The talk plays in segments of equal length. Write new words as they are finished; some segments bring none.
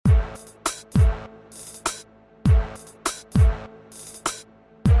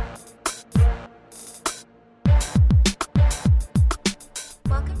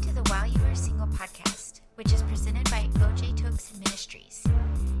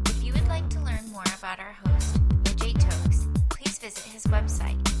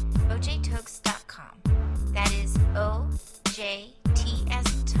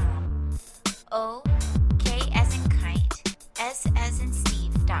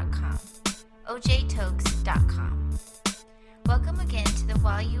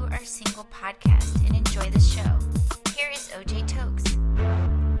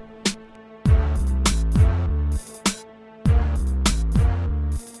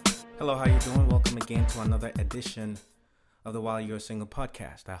Hello, how you doing? Welcome again to another edition of the While You're Single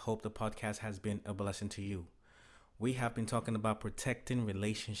podcast. I hope the podcast has been a blessing to you. We have been talking about protecting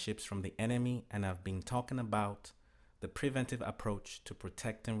relationships from the enemy, and I've been talking about the preventive approach to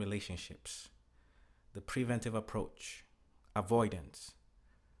protecting relationships. The preventive approach, avoidance.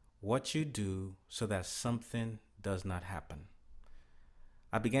 What you do so that something does not happen.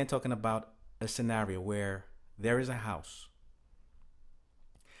 I began talking about a scenario where there is a house,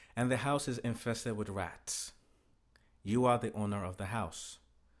 and the house is infested with rats. You are the owner of the house.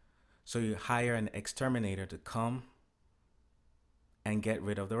 So you hire an exterminator to come and get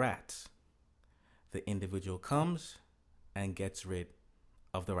rid of the rats. The individual comes and gets rid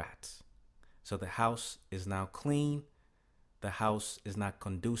of the rats. So the house is now clean. The house is not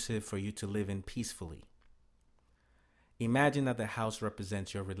conducive for you to live in peacefully. Imagine that the house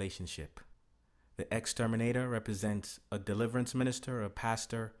represents your relationship. The exterminator represents a deliverance minister, a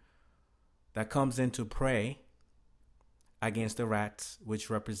pastor that comes in to pray against the rats, which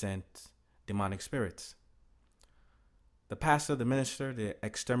represent demonic spirits. The pastor, the minister, the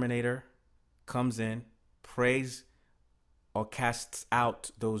exterminator comes in, prays, or casts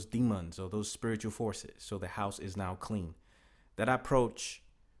out those demons or those spiritual forces. So the house is now clean. That approach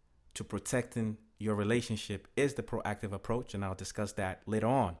to protecting your relationship is the proactive approach, and I'll discuss that later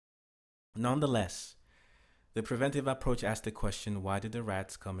on. Nonetheless, the preventive approach asked the question, why did the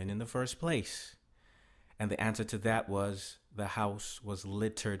rats come in the first place? And the answer to that was the house was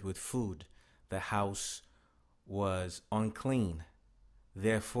littered with food. The house was unclean.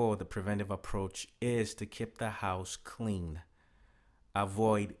 Therefore, the preventive approach is to keep the house clean.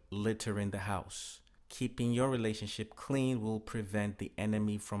 Avoid littering the house. Keeping your relationship clean will prevent the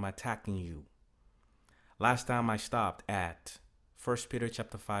enemy from attacking you. Last time I stopped at 1 Peter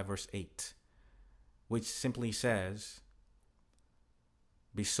chapter 5 verse 8, which simply says,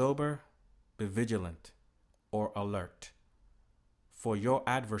 be sober, be vigilant, or alert. For your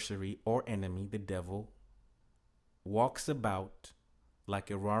adversary or enemy, the devil, walks about like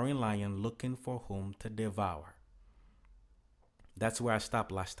a roaring lion looking for whom to devour. That's where I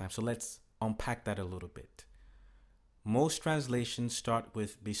stopped last time. So let's unpack that a little bit. Most translations start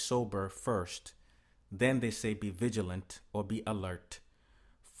with be sober first. Then they say be vigilant or be alert.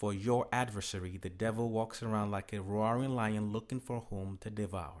 For your adversary, the devil, walks around like a roaring lion looking for whom to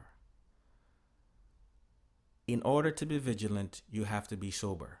devour. In order to be vigilant, you have to be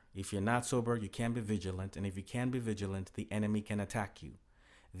sober. If you're not sober, you can't be vigilant. And if you can't be vigilant, the enemy can attack you.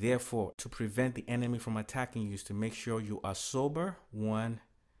 Therefore, to prevent the enemy from attacking you is to make sure you are sober, one,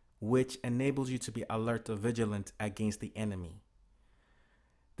 which enables you to be alert or vigilant against the enemy.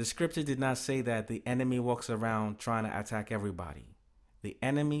 The scripture did not say that the enemy walks around trying to attack everybody. The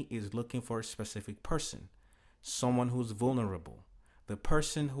enemy is looking for a specific person, someone who's vulnerable. The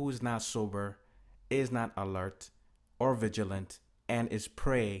person who is not sober is not alert or vigilant and is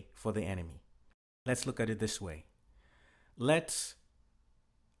prey for the enemy. Let's look at it this way. Let's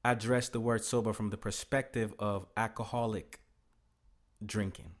address the word sober from the perspective of alcoholic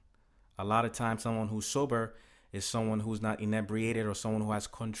drinking. A lot of times someone who's sober is someone who's not inebriated or someone who has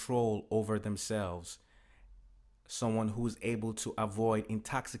control over themselves. Someone who's able to avoid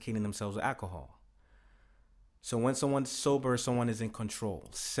intoxicating themselves with alcohol. So when someone's sober, someone is in control,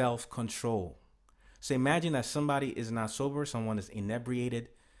 self-control. So imagine that somebody is not sober, someone is inebriated,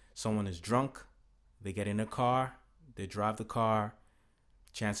 someone is drunk, they get in a car, they drive the car,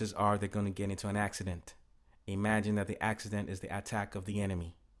 chances are they're going to get into an accident. Imagine that the accident is the attack of the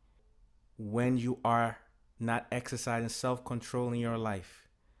enemy. When you are not exercising self-control in your life,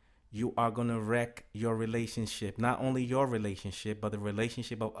 you are going to wreck your relationship. Not only your relationship, but the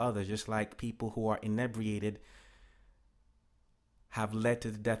relationship of others. Just like people who are inebriated have led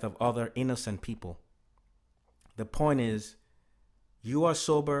to the death of other innocent people. The point is, you are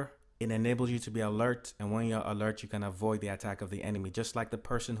sober. It enables you to be alert. And when you're alert, you can avoid the attack of the enemy. Just like the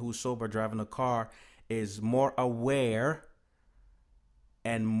person who's sober driving a car is more aware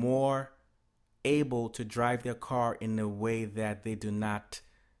and more able to drive their car in a way that they do not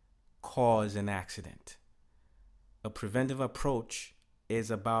cause an accident. A preventive approach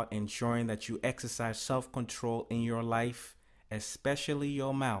is about ensuring that you exercise self-control in your life, especially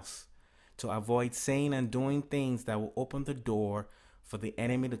your mouth, to avoid saying and doing things that will open the door for the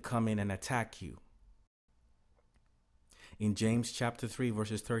enemy to come in and attack you. In James chapter 3,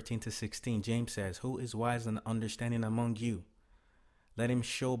 verses 13 to 16, James says, who is wise and understanding among you? Let him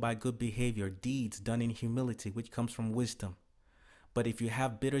show by good behavior deeds done in humility, which comes from wisdom. But if you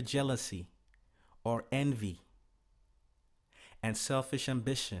have bitter jealousy or envy and selfish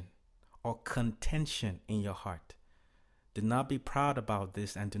ambition or contention in your heart, Do not be proud about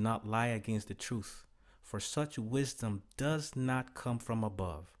this, and do not lie against the truth. For such wisdom does not come from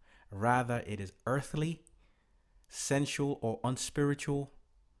above. Rather, it is earthly, sensual or unspiritual,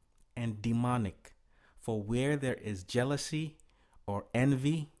 and demonic. For where there is jealousy or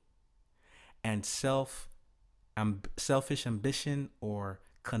envy and selfish ambition or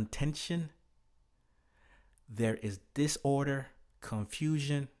contention, there is disorder,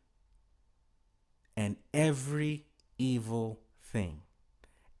 confusion, and every evil thing.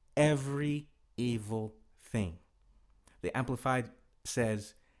 Every evil thing. The Amplified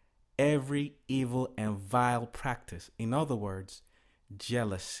says, every evil and vile practice. In other words,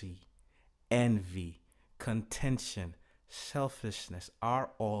 jealousy, envy, contention, selfishness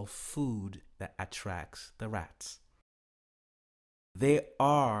are all food that attracts the rats. They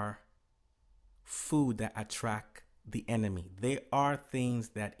are food that attract the enemy. They are things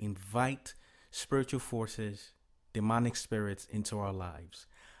that invite spiritual forces, demonic spirits into our lives.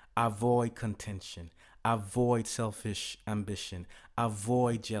 Avoid contention. Avoid selfish ambition.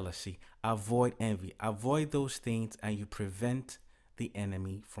 Avoid jealousy. Avoid envy. Avoid those things, and you prevent the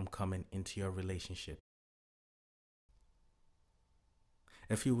enemy from coming into your relationship.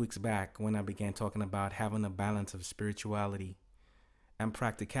 A few weeks back, when I began talking about having a balance of spirituality and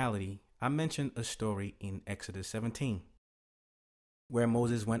practicality, I mentioned a story in Exodus 17, where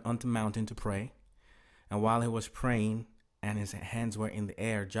Moses went onto the mountain to pray, and while he was praying and his hands were in the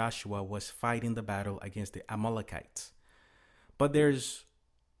air, Joshua was fighting the battle against the Amalekites. But there's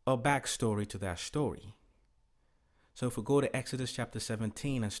a backstory to that story. So if we go to Exodus chapter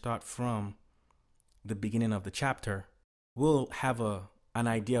 17 and start from the beginning of the chapter, we'll have an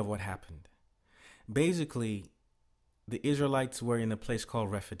idea of what happened. Basically, the Israelites were in a place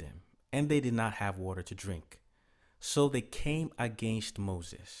called Rephidim, and they did not have water to drink. So they came against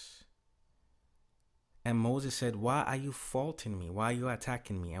Moses. And Moses said, why are you faulting me? Why are you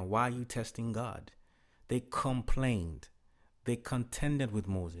attacking me? And why are you testing God? They complained. They contended with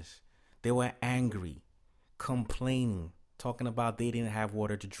Moses. They were angry, complaining, talking about they didn't have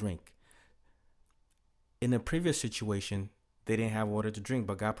water to drink. In the previous situation, they didn't have water to drink,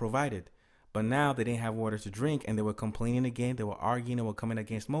 but God provided. But now they didn't have water to drink, and they were complaining again. They were arguing and were coming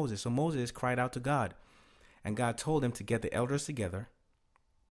against Moses. So Moses cried out to God, and God told him to get the elders together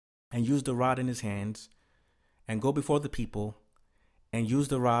and use the rod in his hands and go before the people and use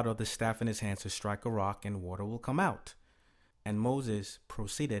the rod or the staff in his hands to strike a rock, and water will come out. And Moses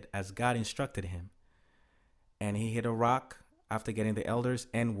proceeded as God instructed him. And he hit a rock after getting the elders,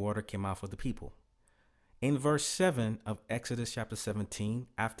 and water came out for the people. In verse 7 of Exodus chapter 17,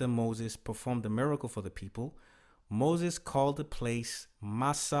 after Moses performed the miracle for the people, Moses called the place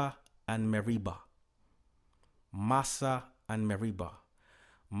Massah and Meribah. Massah and Meribah.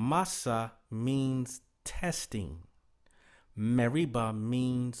 Massah means testing. Meribah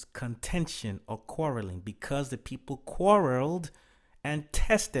means contention or quarreling, because the people quarreled and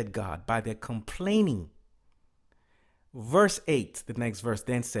tested God by their complaining. Verse 8, the next verse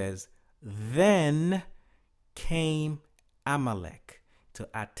then says, then came Amalek to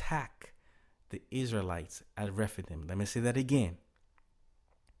attack the Israelites at Rephidim. Let me say that again.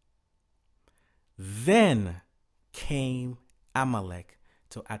 Then came Amalek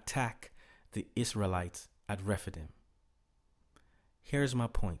to attack the Israelites at Rephidim. Here's my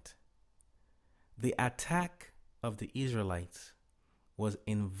point. The attack of the Israelites was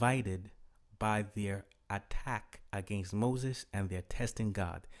invited by their attack against Moses and their testing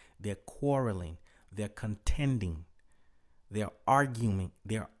God, their quarreling, their contending, their arguing,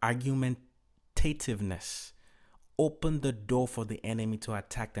 their argumentativeness opened the door for the enemy to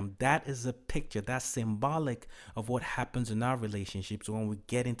attack them. That is a picture, that's symbolic of what happens in our relationships when we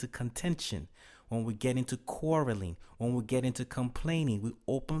get into contention, when we get into quarreling, when we get into complaining. We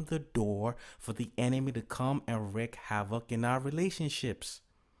open the door for the enemy to come and wreak havoc in our relationships.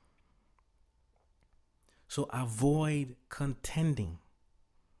 So avoid contending.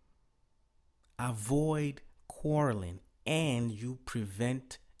 Avoid quarreling, and you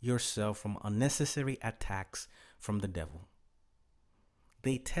prevent yourself from unnecessary attacks from the devil.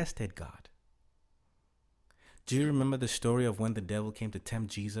 They tested God. Do you remember the story of when the devil came to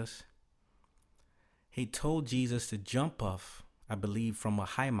tempt Jesus? He told Jesus to jump off, I believe, from a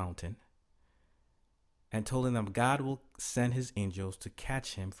high mountain, and told him that God will send his angels to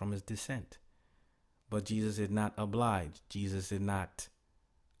catch him from his descent. But Jesus did not oblige. Jesus did not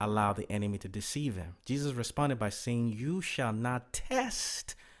allow the enemy to deceive him. Jesus responded by saying, you shall not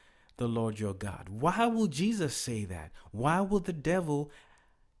test the Lord your God. Why will Jesus say that? Why will the devil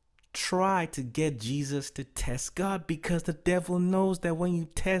try to get Jesus to test God, because the devil knows that when you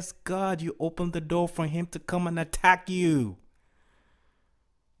test God, you open the door for him to come and attack you.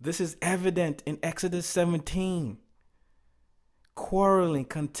 This is evident in Exodus 17. Quarreling,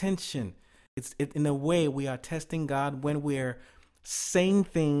 contention. In a way, we are testing God when we're saying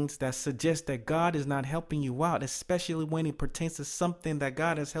things that suggest that God is not helping you out, especially when it pertains to something that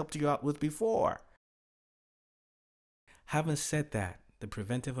God has helped you out with before. Having said that, the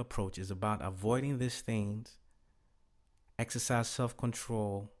preventive approach is about avoiding these things. Exercise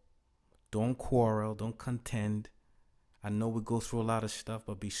self-control. Don't quarrel. Don't contend. I know we go through a lot of stuff,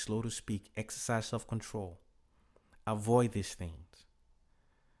 but be slow to speak. Exercise self-control. Avoid these things.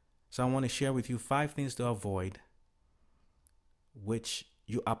 So I want to share with you 5 things to avoid, which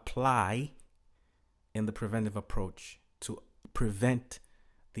you apply in the preventive approach to prevent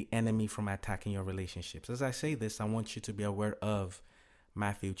the enemy from attacking your relationships. As I say this, I want you to be aware of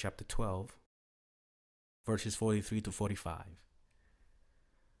Matthew chapter 12, verses 43 to 45.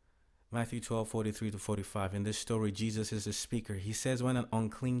 Matthew 12, 43 to 45. In this story, Jesus is the speaker. He says when an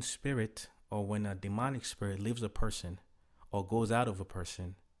unclean spirit or when a demonic spirit leaves a person or goes out of a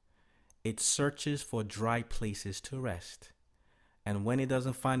person, it searches for dry places to rest. And when it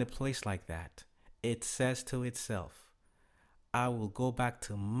doesn't find a place like that, it says to itself, I will go back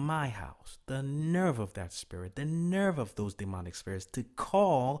to my house. The nerve of that spirit, the nerve of those demonic spirits to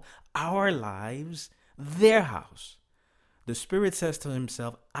call our lives their house. The spirit says to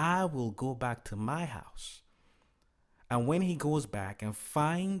himself, I will go back to my house. And when he goes back and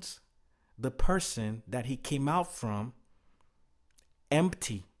finds the person that he came out from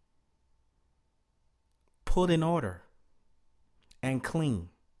empty, put in order, and clean,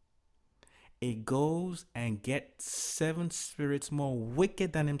 it goes and gets 7 spirits more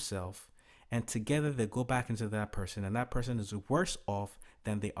wicked than himself, and together they go back into that person, and that person is worse off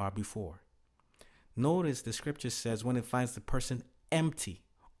than they are before. Notice the scripture says when it finds the person empty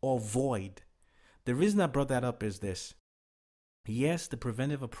or void. The reason I brought that up is this. Yes, the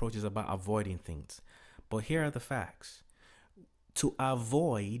preventive approach is about avoiding things, but here are the facts. To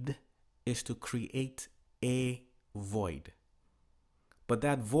avoid is to create a void. But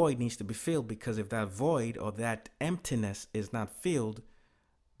that void needs to be filled, because if that void or that emptiness is not filled,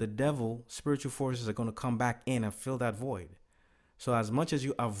 the devil, spiritual forces are going to come back in and fill that void. So as much as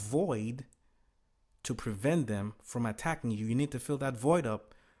you avoid to prevent them from attacking you, you need to fill that void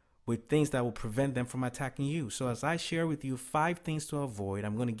up with things that will prevent them from attacking you. So as I share with you 5 things to avoid,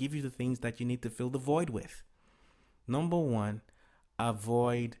 I'm going to give you the things that you need to fill the void with. Number 1,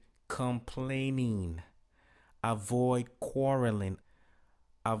 avoid complaining. Avoid quarreling.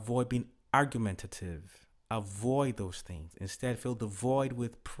 Avoid being argumentative. Avoid those things. Instead, fill the void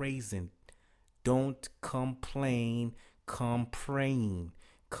with praising. Don't complain. Come praying.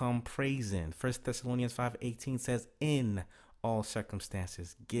 Come praising. 1 Thessalonians 5:18 says, in all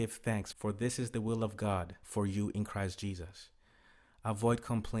circumstances, give thanks, for this is the will of God for you in Christ Jesus. Avoid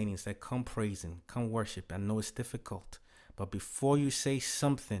complaining. Instead, come praising. Come worship. I know it's difficult, but before you say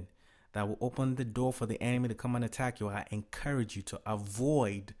something that will open the door for the enemy to come and attack you, I encourage you to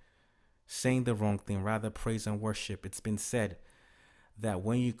avoid saying the wrong thing. Rather, praise and worship. It's been said that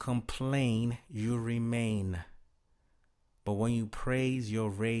when you complain, you remain. But when you praise, you're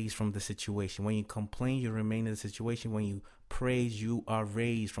raised from the situation. When you complain, you remain in the situation. When you praise, you are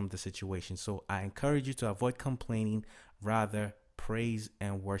raised from the situation. So I encourage you to avoid complaining. Rather, praise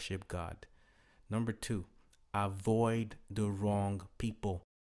and worship God. Number 2, avoid the wrong people.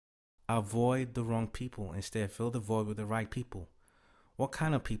 Avoid the wrong people. Instead, fill the void with the right people. What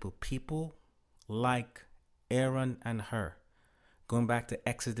kind of people? People like Aaron and Hur. Going back to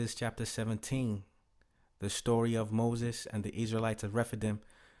Exodus chapter 17, the story of Moses and the Israelites at Rephidim,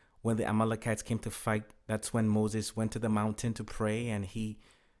 when the Amalekites came to fight, that's when Moses went to the mountain to pray, and he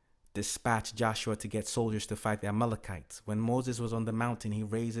dispatched Joshua to get soldiers to fight the Amalekites. When Moses was on the mountain, he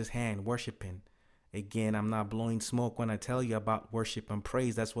raised his hand, worshiping. Again, I'm not blowing smoke when I tell you about worship and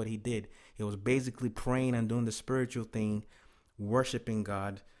praise. That's what he did. He was basically praying and doing the spiritual thing, worshiping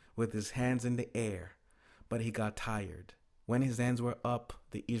God with his hands in the air. But he got tired. When his hands were up,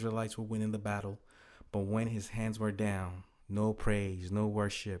 the Israelites were winning the battle. But when his hands were down, no praise, no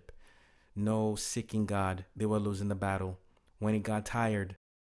worship, no seeking God, they were losing the battle. When he got tired,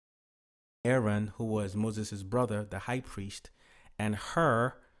 Aaron, who was Moses' brother, the high priest, and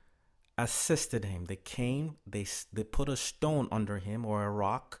Hur assisted him. They came, they put a stone under him or a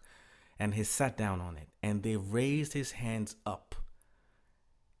rock, and he sat down on it, and they raised his hands up.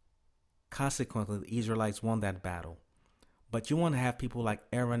 Consequently, the Israelites won that battle. But you want to have people like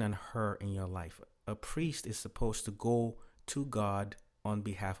Aaron and Hur in your life. A priest is supposed to go to God on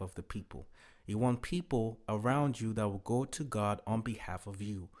behalf of the people. You want people around you that will go to God on behalf of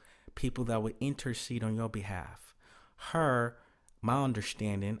you, people that will intercede on your behalf. Hur, my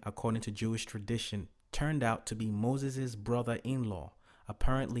understanding, according to Jewish tradition, turned out to be Moses' brother-in-law.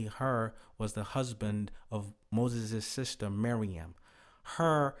 Apparently, Hur was the husband of Moses' sister, Miriam.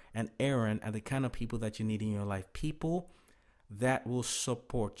 Hur and Aaron are the kind of people that you need in your life. People that will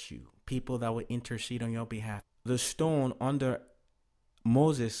support you. People that will intercede on your behalf. The stone under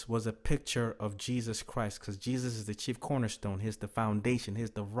Moses was a picture of Jesus Christ, because Jesus is the chief cornerstone. He's the foundation.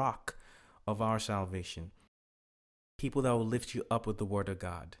 He's the rock of our salvation. People that will lift you up with the word of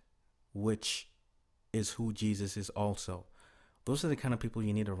God, which is who Jesus is also. Those are the kind of people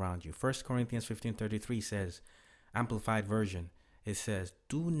you need around you. 1 Corinthians 15:33 says, Amplified Version, it says,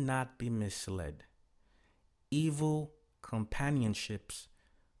 do not be misled. Evil companionships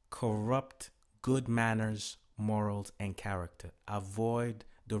corrupt good manners, morals, and character. Avoid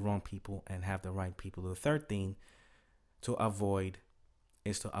the wrong people and have the right people. The third thing to avoid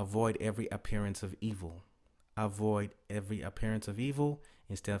is to avoid every appearance of evil. Avoid every appearance of evil.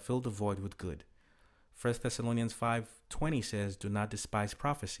 Instead, fill the void with good. 1 Thessalonians 5:20 says, do not despise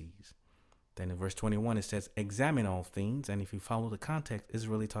prophecies. Then in verse 21, it says, examine all things. And if you follow the context, it's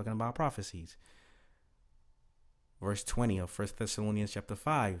really talking about prophecies. Verse 20 of 1 Thessalonians chapter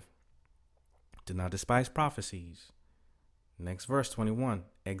 5, do not despise prophecies. Next verse 21,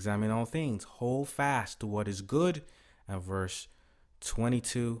 examine all things, hold fast to what is good. And verse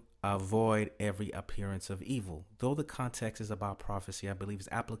 22, avoid every appearance of evil. Though the context is about prophecy, I believe it's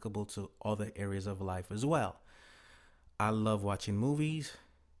applicable to other areas of life as well. I love watching movies,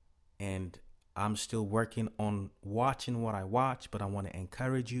 and I'm still working on watching what I watch, but I want to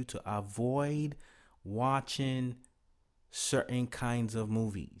encourage you to avoid watching certain kinds of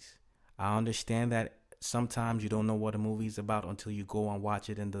movies. I understand that sometimes you don't know what a movie is about until you go and watch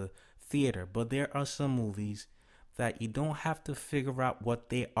it in the theater, but there are some movies that you don't have to figure out what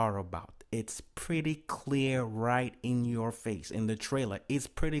they are about. It's pretty clear right in your face. In the trailer, it's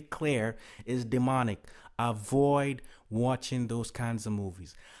pretty clear it's demonic. Avoid watching those kinds of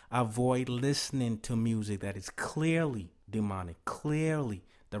movies. Avoid listening to music that is clearly demonic, clearly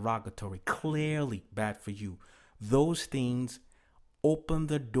derogatory, clearly bad for you. Those things open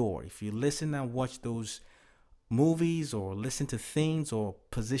the door. If you listen and watch those movies or listen to things or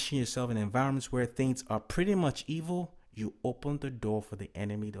position yourself in environments where things are pretty much evil, you open the door for the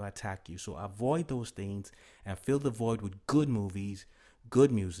enemy to attack you. So avoid those things and fill the void with good movies,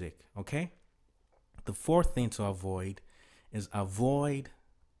 good music, okay? The fourth thing to avoid is avoid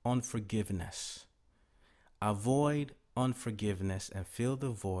unforgiveness. Avoid unforgiveness and fill the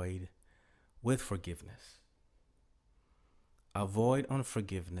void with forgiveness. Avoid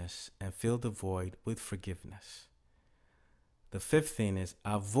unforgiveness and fill the void with forgiveness. The fifth thing is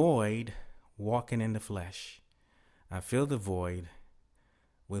avoid walking in the flesh and fill the void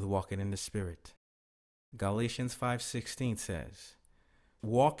with walking in the Spirit. Galatians 5:16 says,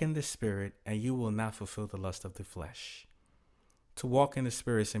 walk in the Spirit and you will not fulfill the lust of the flesh. To walk in the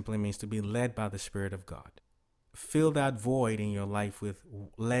Spirit simply means to be led by the Spirit of God. Fill that void in your life with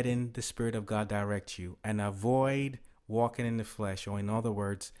letting the Spirit of God direct you, and avoid walking in the flesh, or in other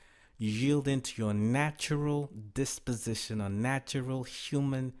words, yielding to your natural disposition or natural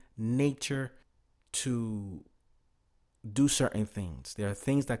human nature to do certain things. There are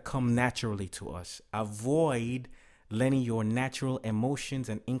things that come naturally to us. Avoid letting your natural emotions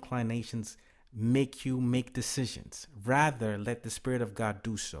and inclinations make you make decisions. Rather, let the Spirit of God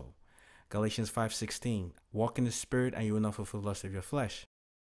do so. Galatians 5:16, walk in the Spirit and you will not fulfill the lust of your flesh.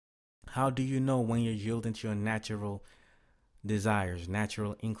 How do you know when you're yielding to your natural desires,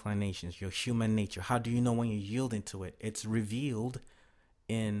 natural inclinations, your human nature? How do you know when you're yielding to it? It's revealed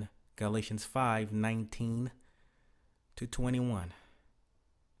in Galatians 5:19 to 21.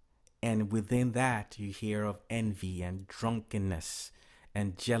 And within that, you hear of envy and drunkenness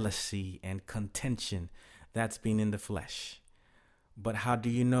and jealousy and contention. That's being in the flesh. But how do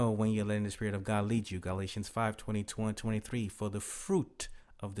you know when you're letting the Spirit of God lead you? Galatians 5:22 and 23. For the fruit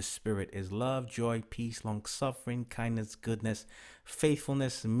of the Spirit is love, joy, peace, long-suffering, kindness, goodness,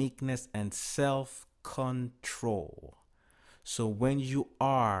 faithfulness, meekness, and self-control. So when you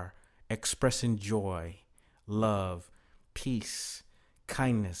are expressing joy, love, peace,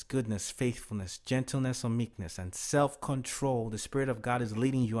 kindness, goodness, faithfulness, gentleness, or meekness, and self-control, the Spirit of God is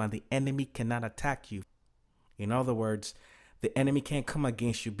leading you and the enemy cannot attack you. In other words, the enemy can't come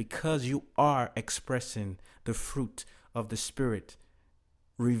against you because you are expressing the fruit of the Spirit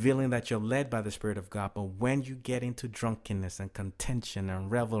revealing that you're led by the Spirit of God. But when you get into drunkenness and contention and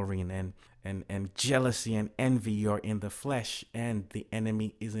revelry and jealousy and envy, you're in the flesh, and the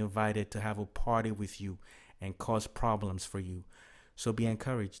enemy is invited to have a party with you and cause problems for you. So be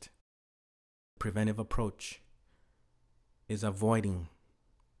encouraged. Preventive approach is avoiding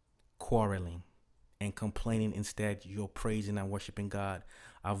quarreling and complaining. Instead, you're praising and worshiping God,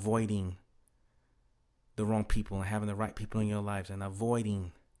 avoiding the wrong people and having the right people in your lives, and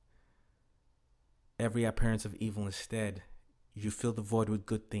avoiding every appearance of evil. Instead, you fill the void with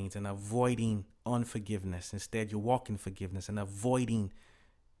good things, and avoiding unforgiveness. Instead, you walk in forgiveness, and avoiding,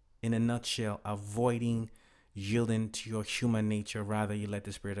 in a nutshell, avoiding yielding to your human nature. Rather, you let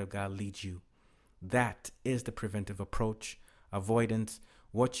the Spirit of God lead you. That is the preventive approach. Avoidance,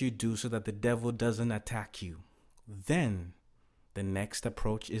 what you do so that the devil doesn't attack you. Then the next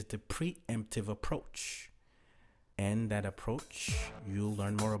approach is the preemptive approach. And that approach you'll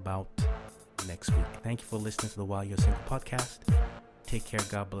learn more about next week. Thank you for listening to the While You're Single podcast. Take care,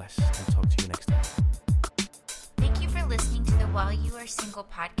 God bless, and talk to you next time. Thank you for listening to the While You Are Single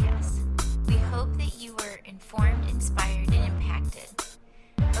podcast. We hope that you were informed, inspired, and impacted.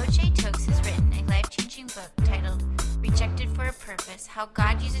 O.J. Tokes has written a life-changing book titled Rejected for a Purpose: How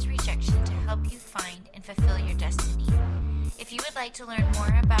God Uses Rejection to Help You Find and Fulfill Your Destiny. If you would like to learn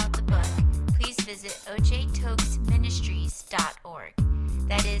more about the book, please visit ojtokesministries.org.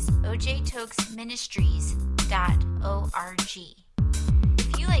 That is ojtokesministries.org.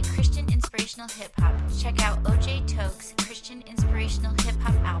 If you like Christian inspirational hip-hop, check out O.J. Tokes' Christian inspirational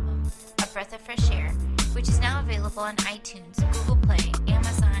hip-hop album, A Breath of Fresh Air, which is now available on iTunes, Google Play,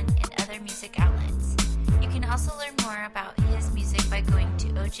 Amazon, and other music outlets. You can also learn more about his music by going to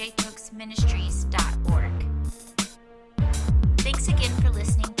ojtokesministries.org. Thanks again for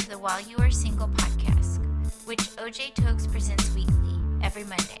listening to the While You Are Single podcast, which O.J. Tokes presents weekly, every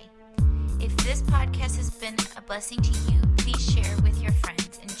Monday. If this podcast has been a blessing to you, please share with your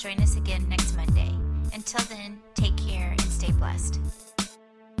friends and join us again next Monday. Until then, take care and stay blessed.